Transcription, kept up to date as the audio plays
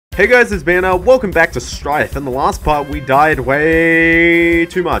Hey guys, it's Biendeo. Welcome back to Strife. In the last part, we died way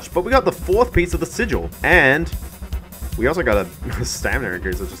too much, but we got the fourth piece of the sigil, and we also got a stamina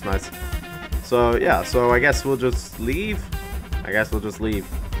increase, which is nice. So yeah, so I guess we'll just leave. I guess.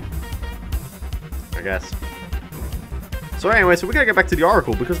 So anyway, so we gotta get back to the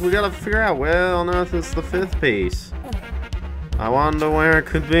Oracle because we gotta figure out where on earth is the fifth piece. I wonder where it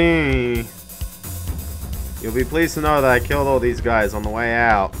could be. You'll be pleased to know that I killed all these guys on the way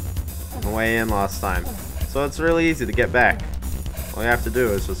out, on the way in last time. So it's really easy to get back. All you have to do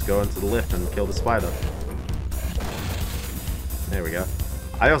is just go into the lift and kill the spider. There we go.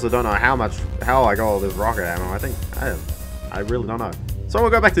 I also don't know how I got all this rocket ammo. I really don't know. So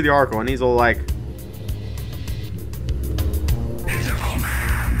we'll go back to the Oracle and he's all like, "Pitiful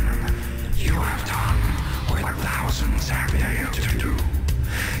man, you have done what thousands have yet to do.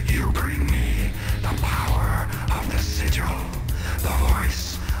 You bring me the power of the sigil, the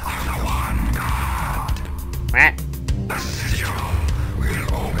voice of the one God. The sigil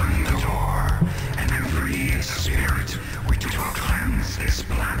will open the door and then free the spirit which will cleanse this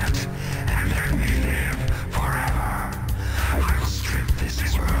planet and let me live forever. I will strip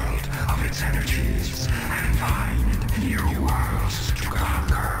this world of its energies and find new worlds to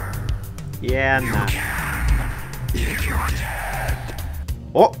conquer. yeah, You nah. can, if you're dead."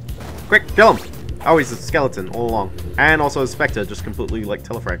 Oh, quick, kill him. Oh, he's a skeleton all along. And also a Spectre just completely like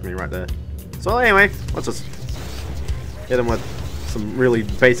telefragged me right there. So anyway, let's just hit him with some really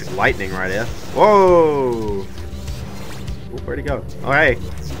basic lightning right here. Whoa! Oh, where'd he go? Oh, hey.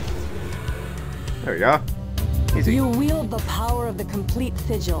 There we go. Easy. You wield the power of the complete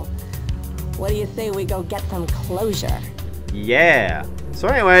sigil. What do you say we go get some closure? Yeah. So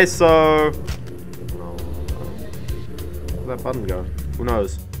anyway, so... Where'd that button go? Who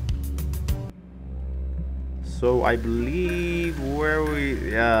knows? So I believe where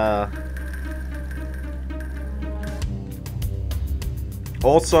we...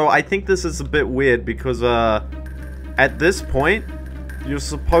 Also, I think this is a bit weird because at this point, you're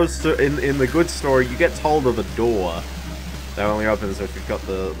supposed to, in the good story, you get told of a door that only opens if you've got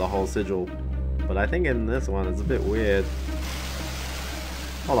the whole sigil. But I think in this one, it's a bit weird.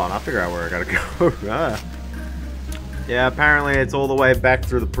 Hold on, I'll figure out where I gotta go. Yeah, apparently it's all the way back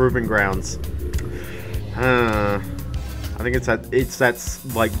through the proving grounds. I think it's that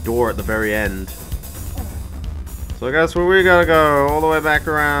like door at the very end. So I guess where we gotta go, all the way back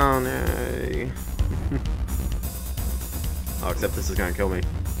around. Yay. Oh, except this is gonna kill me.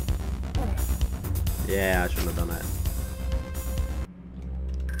 Yeah, I shouldn't have done that.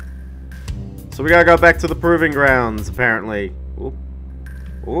 So we gotta go back to the proving grounds, apparently. Ooh.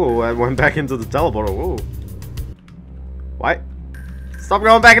 Ooh, I went back into the teleporter. Ooh. What? Stop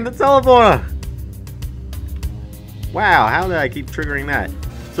going back in the teleporter! Wow, how did I keep triggering that?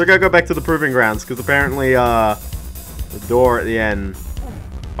 So we gotta go back to the proving grounds, because apparently, the door at the end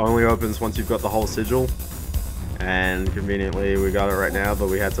only opens once you've got the whole sigil. And conveniently, we got it right now, but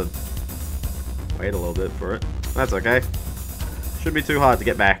we had to wait a little bit for it. That's okay. Shouldn't be too hard to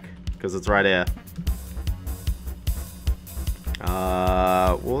get back, because it's right here.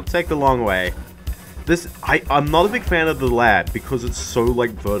 We'll take the long way. I'm not a big fan of the lab, because it's so, like,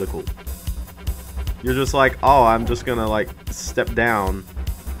 vertical. You're just like, oh, I'm just gonna, like, step down.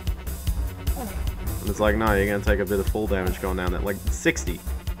 And it's like, no, you're gonna take a bit of fall damage going down there, like 60.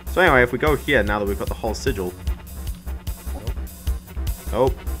 So anyway, if we go here, now that we've got the whole sigil.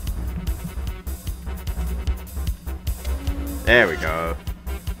 Oh. There we go.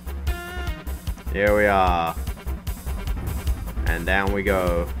 Here we are. And down we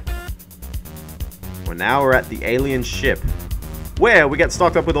go. Well, now we're at the alien ship, where we get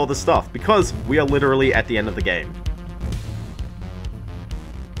stocked up with all this stuff, because we are literally at the end of the game.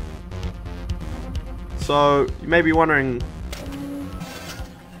 So, you may be wondering...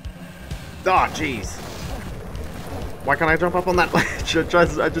 Ah, oh, jeez. Why can't I jump up on that ledge?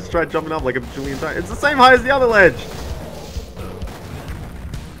 I just tried jumping up like a bajillion times. It's the same height as the other ledge!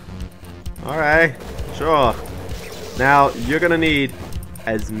 Alright, sure. Now, you're gonna need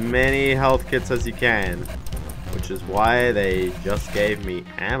as many health kits as you can. Which is why they just gave me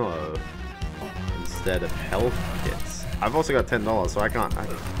ammo instead of health kits. I've also got $10, so I can't...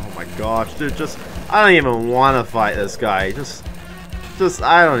 oh my gosh, dude, I don't even want to fight this guy. I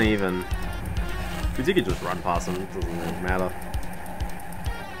don't even... Because you could just run past him, it doesn't really matter.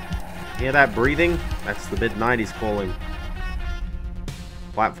 Hear that breathing? That's the mid-90s calling.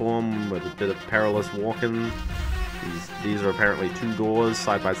 Platform with a bit of perilous walking. These are apparently two doors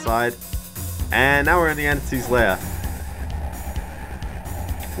side by side. And now we're in the entity's lair.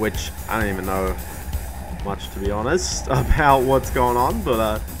 Which, I don't even know much, to be honest, about what's going on,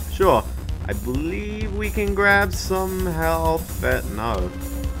 but sure. I believe we can grab some health. No.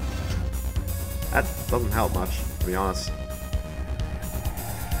 That doesn't help much, to be honest.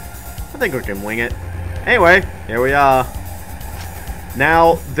 I think we can wing it. Anyway, here we are.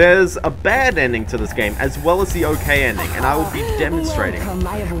 Now, there's a bad ending to this game, as well as the okay ending, and I will be demonstrating. Welcome.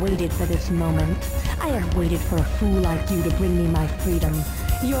 I have waited for this moment. I have waited for a fool like you to bring me my freedom.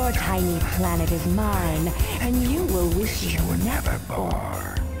 Your tiny planet is mine, and you will wish you were never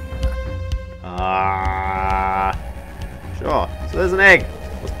born. Sure. So there's an egg.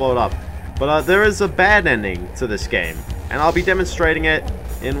 Let's blow it up. But there is a bad ending to this game, and I'll be demonstrating it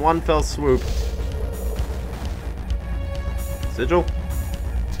in one fell swoop. Sigil?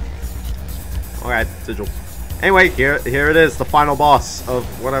 Alright, sigil. Anyway, here it is, the final boss of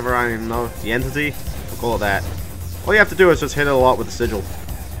whatever I know, the entity? We'll call it that. All you have to do is just hit it a lot with the sigil.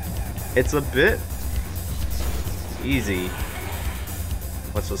 It's a bit easy.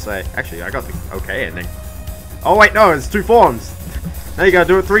 Let's just say. Actually, I got the okay ending. Oh wait, no, it's 2 forms. Now you gotta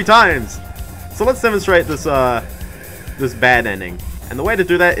do it 3 times. So let's demonstrate this this bad ending. And the way to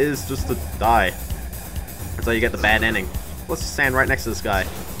do that is just to die. That's how you get the bad ending. Let's just stand right next to this guy.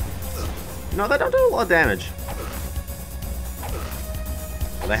 No, they don't do a lot of damage.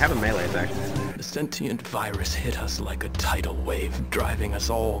 Well, they have a melee attack. The sentient virus hit us like a tidal wave, driving us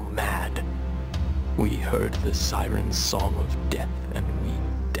all mad. We heard the siren's song of death, and we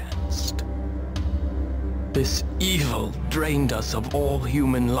danced. This evil drained us of all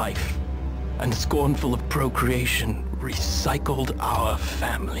human life, and scornful of procreation, recycled our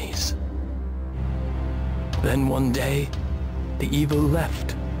families. Then one day, the evil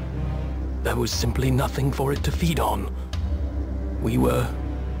left. There was simply nothing for it to feed on. We were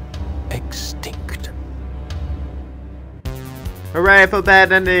extinct. Hooray for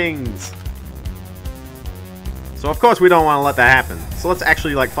bad endings! So of course we don't want to let that happen. So let's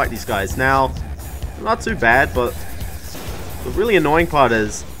actually like fight these guys. Now, not too bad, but the really annoying part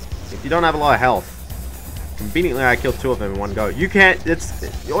is if you don't have a lot of health. Conveniently I killed 2 of them in one go. You can't,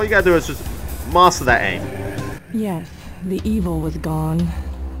 all you gotta do is just master that aim. Yes, the evil was gone,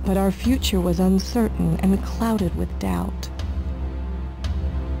 but our future was uncertain and clouded with doubt.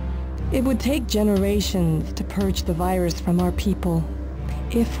 It would take generations to purge the virus from our people,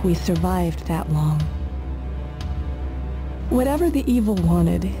 if we survived that long. Whatever the evil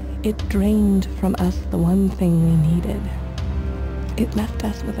wanted, it drained from us the one thing we needed. It left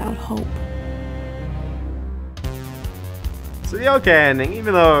us without hope. So the okay ending,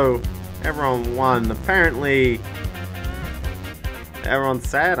 even though everyone won, apparently everyone's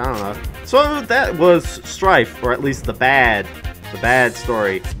sad? I don't know. So that was Strife, or at least the bad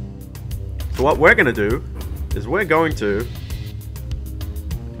story. So what we're gonna do is we're going to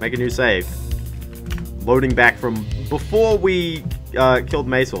make a new save. Loading back from before we killed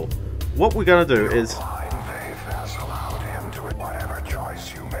Maisel. What we're gonna do is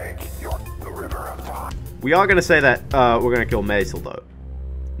we are gonna say that we're gonna kill Maisel though.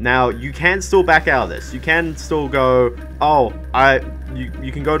 Now you can still back out of this. You can still go, oh,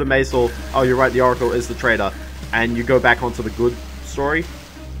 you can go to Maisel. Oh, you're right, the Oracle is the traitor, and you go back onto the good story.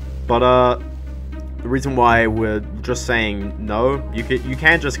 But the reason why we're just saying no, you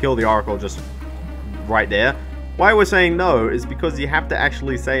can just kill the Oracle just right there. Why we're saying no is because you have to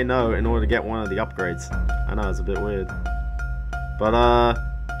actually say no in order to get one of the upgrades. I know, it's a bit weird. But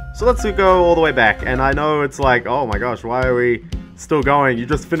so let's go all the way back. And I know it's like, oh my gosh, why are we still going? You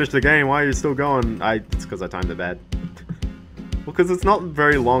just finished the game, why are you still going? It's because I timed it bad. Well, because it's not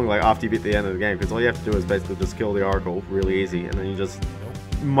very long, like, after you beat the end of the game, because all you have to do is basically just kill the Oracle really easy, and then you just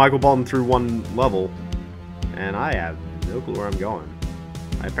Michael Bolton through one level. And I have no clue where I'm going.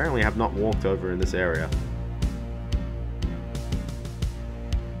 I apparently have not walked over in this area.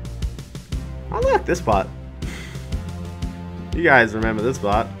 I like this spot. You guys remember this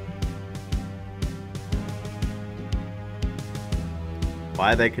spot.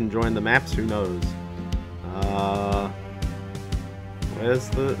 Why they can join the maps, who knows? Where's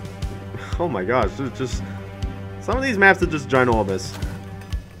the... Oh my gosh, it's just... Some of these maps are just ginormous.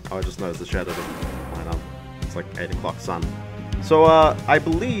 Oh, I just noticed the shadow. I know. It's like 8 o'clock sun. So, I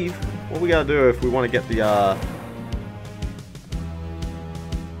believe what we gotta do if we want to get the,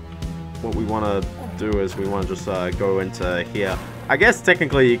 what we want to do is we want to just, go into here. I guess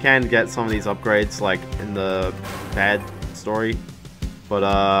technically you can get some of these upgrades, like, in the bad story. But,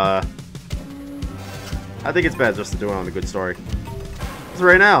 I think it's better just to do it on the good story. So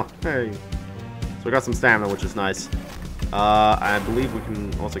right now, hey. So we got some stamina, which is nice. I believe we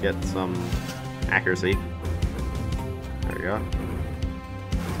can also get some accuracy. There we go.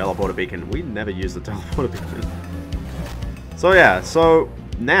 Teleporter beacon. We never use the teleporter beacon. So yeah, so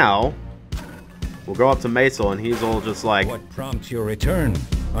now, we'll go up to Maisel, and he's all just like... What prompts your return?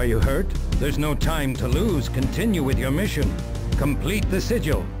 Are you hurt? There's no time to lose. Continue with your mission. Complete the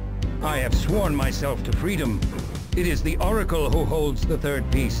sigil. I have sworn myself to freedom. It is the Oracle who holds the third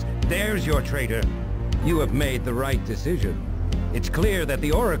piece. There's your traitor. You have made the right decision. It's clear that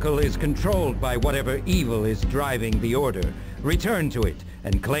the Oracle is controlled by whatever evil is driving the Order. Return to it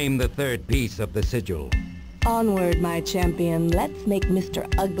and claim the third piece of the sigil. Onward, my champion. Let's make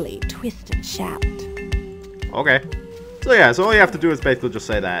Mr. Ugly twist and shout. Okay. So yeah, so all you have to do is basically just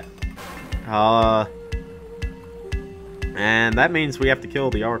say that. And that means we have to kill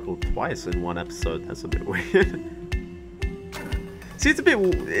the Oracle twice in one episode. That's a bit weird. See, it's a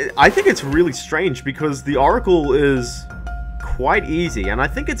bit... I think it's really strange because the Oracle is quite easy. And I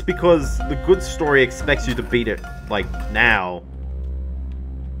think it's because the good story expects you to beat it, like, now.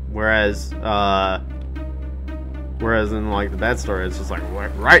 Whereas in, like, the bad story, it's just, like,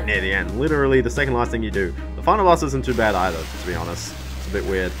 right near the end. Literally the second last thing you do. The final boss isn't too bad either, to be honest. It's a bit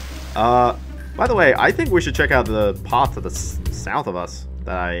weird. By the way, I think we should check out the path to the south of us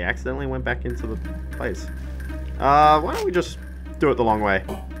that I accidentally went back into the place. Why don't we just do it the long way?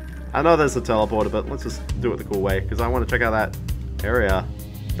 I know there's a teleporter, but let's just do it the cool way, because I want to check out that area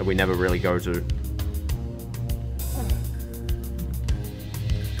that we never really go to.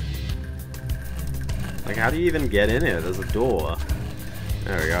 Like, how do you even get in here? There's a door.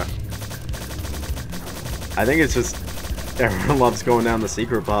 There we go. I think it's just everyone loves going down the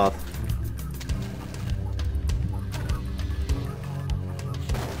secret path.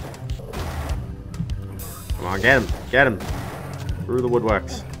 Come on, get him! Get him! Through the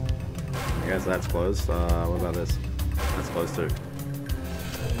woodworks. I guess that's closed. What about this? That's closed too.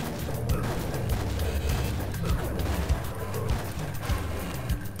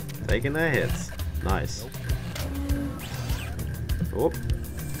 Taking their hits. Nice. Oop.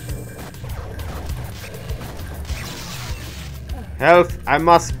 Health! I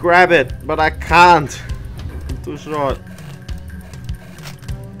must grab it, but I can't! I'm too short.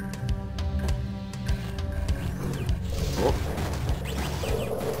 Oh.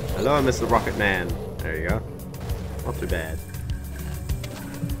 Hello, Mr. Rocket Man. There you go. Not too bad.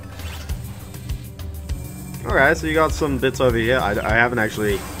 Alright, so you got some bits over here. I haven't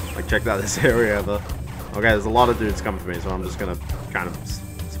actually like checked out this area ever. Okay, there's a lot of dudes coming for me, so I'm just gonna kind of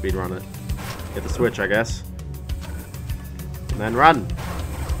speedrun it. Hit the switch, I guess. And then run!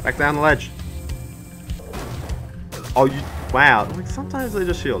 Back down the ledge. Oh, you... Wow. Like, sometimes they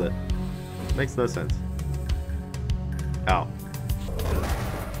just shield it. Makes no sense. Oh.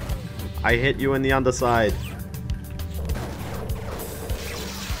 I hit you in the underside.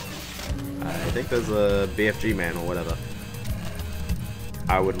 I think there's a BFG man or whatever.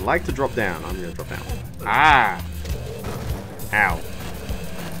 I would like to drop down. I'm gonna drop down. Ah! Ow.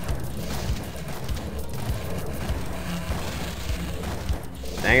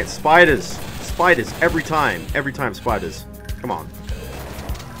 Dang it, spiders! Spiders, every time. Every time, spiders. Come on.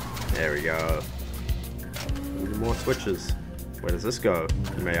 There we go. More switches. Where does this go,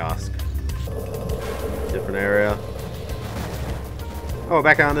 you may ask? Different area. Oh,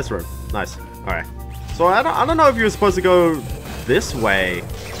 back out in this room. Nice. Alright. So I don't know if you're supposed to go this way.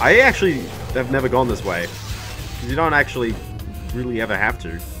 I actually have never gone this way. Because you don't actually really ever have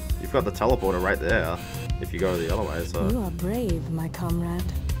to. You've got the teleporter right there. If you go the other way, so... You are brave, my comrade.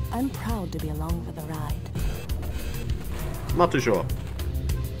 I'm proud to be along for the ride. Not too sure.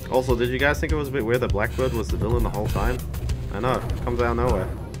 Also, did you guys think it was a bit weird that Blackbird was the villain the whole time? I know, it comes out of nowhere.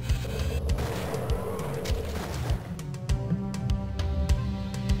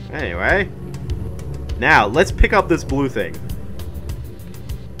 Anyway. Now, let's pick up this blue thing.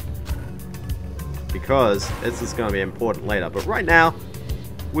 Because this is going to be important later. But right now,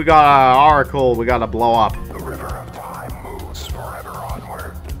 we got our Oracle we got to blow up. The river of time moves forever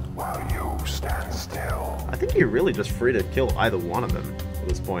onward, while you stand still. I think you're really just free to kill either one of them at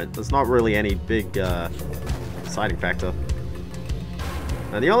this point. There's not really any big deciding factor.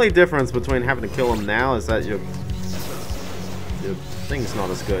 Now, the only difference between having to kill them now is that your thing's not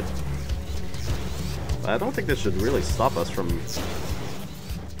as good. But I don't think this should really stop us from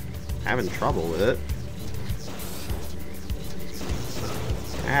having trouble with it.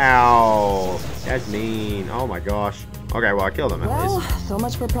 Ow! That's mean. Oh my gosh. Okay, well, I killed him at least. Well, so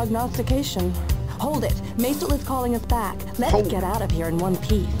much for prognostication. Hold it. Maisel is calling us back. Let's get out of here in one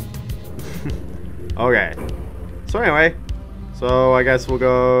piece. Okay. So anyway, so I guess we'll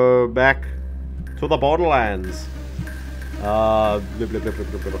go back to the Borderlands. Blah, blah, blah, blah,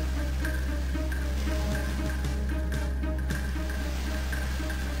 blah, blah.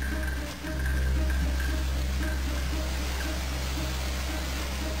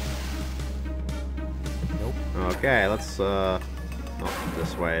 Okay, let's, not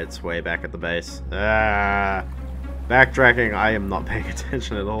this way, it's way back at the base. Ah, backtracking, I am not paying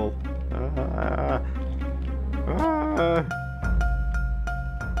attention at all.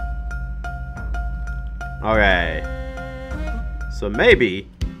 Okay. So maybe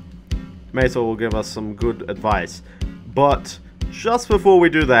Mesa will give us some good advice. But just before we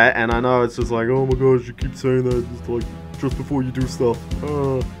do that, and I know it's just like, oh my gosh, you keep saying that, just like, just before you do stuff.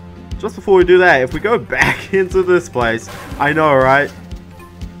 Just before we do that, if we go back into this place, I know, right?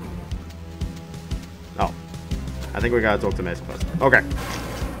 Oh. I think we gotta talk to Mesa first. Okay.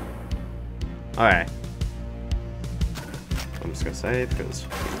 Alright. I'm just gonna save, because...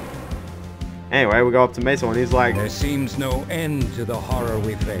 Anyway, we go up to Mesa and he's like... There seems no end to the horror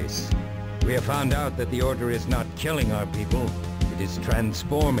we face. We have found out that the Order is not killing our people, it is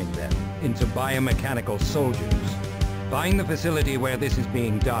transforming them into biomechanical soldiers. Find the facility where this is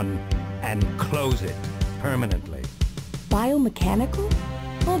being done, and close it permanently. Biomechanical?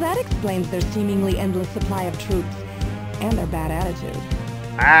 Well, that explains their seemingly endless supply of troops, and their bad attitude.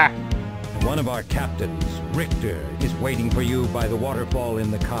 Ah! One of our captains, Richter, is waiting for you by the waterfall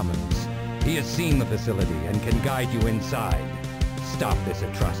in the Commons. He has seen the facility and can guide you inside. Stop this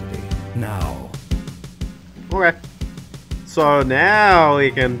atrocity, now. Okay. So now we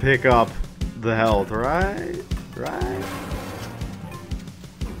can pick up the health, right? Right?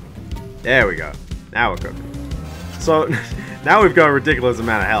 There we go. Now we're cooking. So, now we've got a ridiculous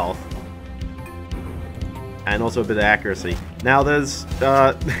amount of health. And also a bit of accuracy. Now there's,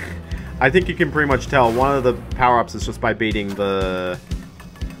 I think you can pretty much tell one of the power-ups is just by beating the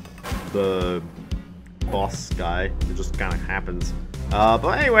boss guy. It just kind of happens.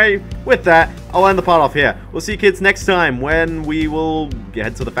 But anyway, with that, I'll end the part off here. We'll see you kids next time when we will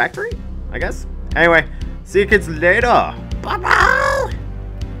head to the factory, I guess. Anyway, see you kids later. Bye-bye!